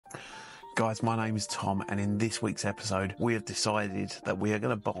Guys, my name is Tom, and in this week's episode we have decided that we are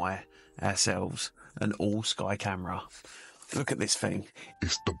going to buy ourselves an all-sky camera. Look at this thing.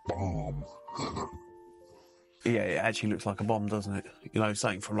 It's the bomb. Yeah, it actually looks like a bomb, doesn't it? You know,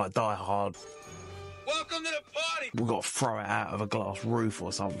 something from like Die Hard. Welcome to the party! We've got to throw it out of a glass roof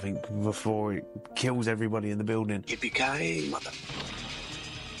or something before it kills everybody in the building. Yippee-ki-yay, mother...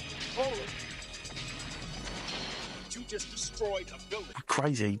 Holy... You just destroyed a building.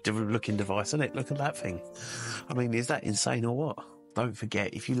 Crazy looking device, isn't it? Look at that thing. I mean, is that insane or what? Don't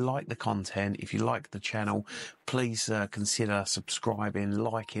forget, if you like the content, if you like the channel, please consider subscribing,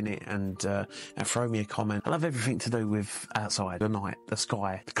 liking it, and throw me a comment. I love everything to do with outside, the night, the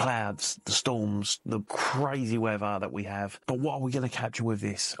sky, the clouds, the storms, the crazy weather that we have. But what are we going to capture with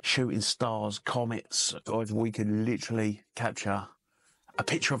this? Shooting stars, comets, or we could literally capture a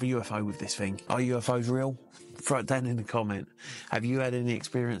picture of a UFO with this thing. Are UFOs real? Throw it down in the comment. Have you had any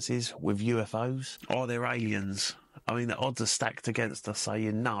experiences with UFOs? Are there aliens? I mean, the odds are stacked against us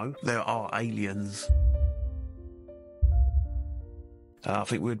saying no, there are aliens. I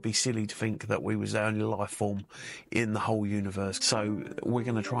think we'd be silly to think that we was the only life form in the whole universe. So we're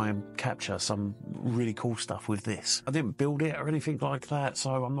going to try and capture some really cool stuff with this. I didn't build it or anything like that,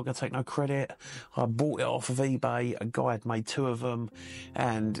 so I'm not going to take no credit. I bought it off of eBay. A guy had made two of them,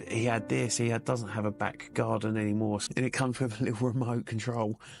 and he had this. He doesn't have a back garden anymore, and it comes with a little remote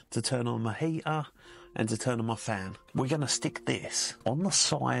control to turn on my heater and to turn on my fan. We're going to stick this on the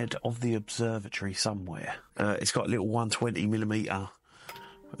side of the observatory somewhere. It's got a little 120mm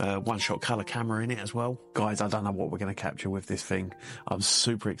one-shot colour camera in it as well. Guys, I don't know what we're going to capture with this thing. I'm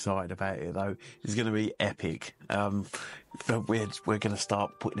super excited about it though. It's going to be epic. But we're going to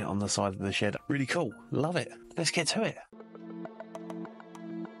start putting it on the side of the shed. Really cool. Love it. Let's get to it.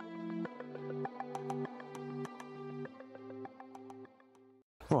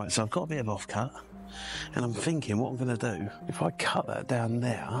 Right, so I've got a bit of offcut, and I'm thinking what I'm going to do, if I cut that down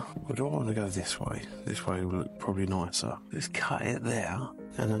there, or do I want to go this way? This way will look probably nicer. Let's cut it there,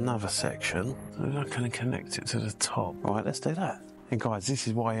 and another section, and I'm going to connect it to the top. Right, let's do that. And guys, this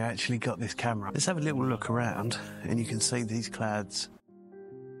is why I actually got this camera. Let's have a little look around, and you can see these clouds.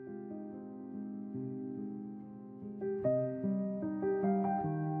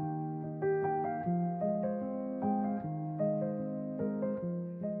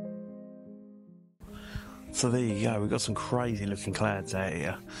 So there you go, we've got some crazy looking clouds out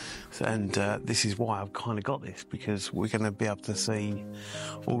here, and this is why I've kind of got this, because we're going to be able to see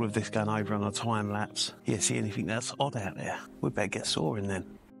all of this going over on a time lapse. Yeah, see anything that's odd out there? We better get soaring then.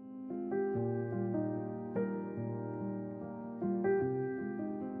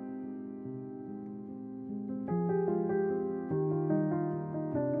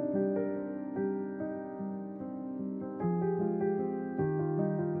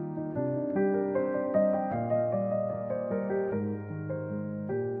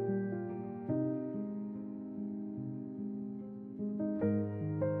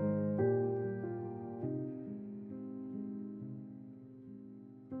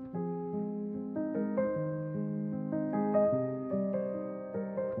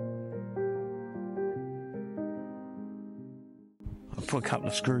 Put a couple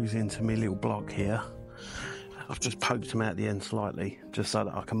of screws into my little block here. I've just poked them out the end slightly, just so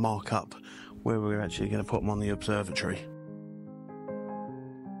that I can mark up where we're actually going to put them on the observatory.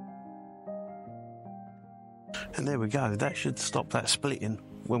 And there we go, that should stop that splitting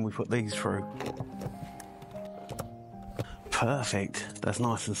when we put these through. Perfect, that's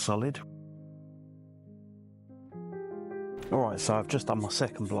nice and solid. Alright, so I've just done my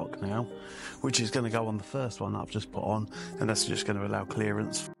second block now, which is going to go on the first one that I've just put on, and that's just going to allow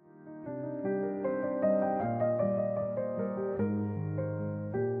clearance.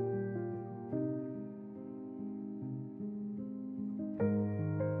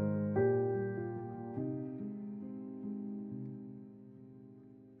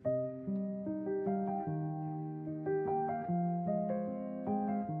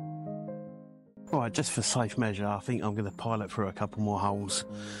 Right, just for safe measure, I think I'm going to pilot through a couple more holes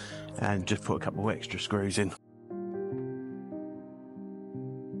and just put a couple of extra screws in.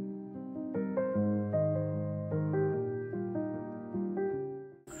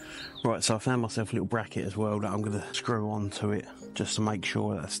 Right, so I found myself a little bracket as well that I'm going to screw onto it just to make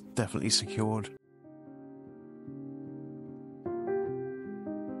sure that's definitely secured.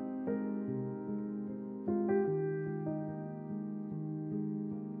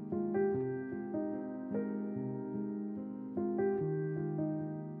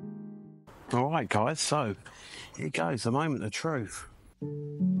 Alright guys, so here goes, the moment of truth.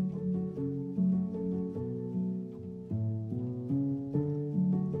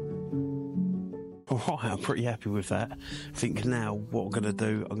 Alright, I'm pretty happy with that. I think now what I'm going to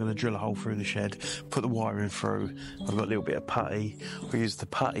do, I'm going to drill a hole through the shed, put the wiring through. I've got a little bit of putty. We use the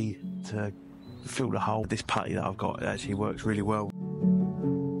putty to fill the hole. This putty that I've got actually works really well.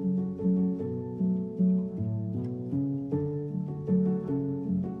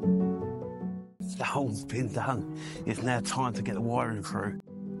 The hole's been done. It's now time to get the wiring through.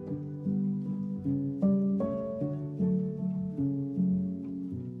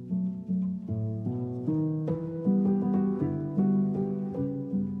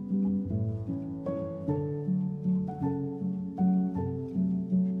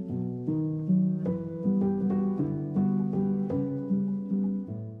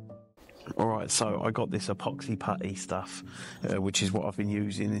 Alright, so I got this epoxy putty stuff, which is what I've been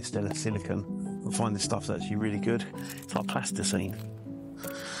using instead of silicone. I find this stuff's actually really good. It's like plasticine.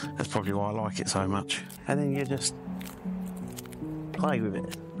 That's probably why I like it so much. And then you just play with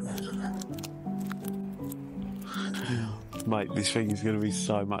it. Mate, this thing is going to be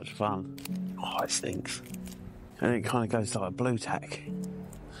so much fun. Oh, it stinks. And it kind of goes like a blue tack.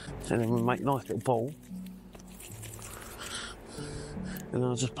 And then we make a nice little ball. And then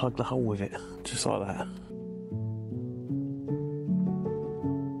I'll just plug the hole with it, just like that.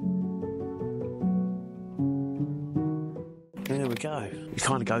 And there we go. It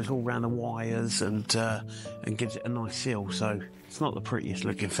kind of goes all around the wires and gives it a nice seal, so it's not the prettiest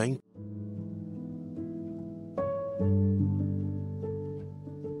looking thing.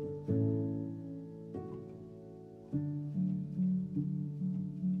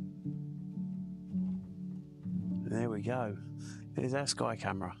 There we go. There's our sky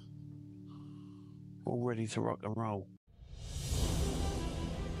camera, all ready to rock and roll.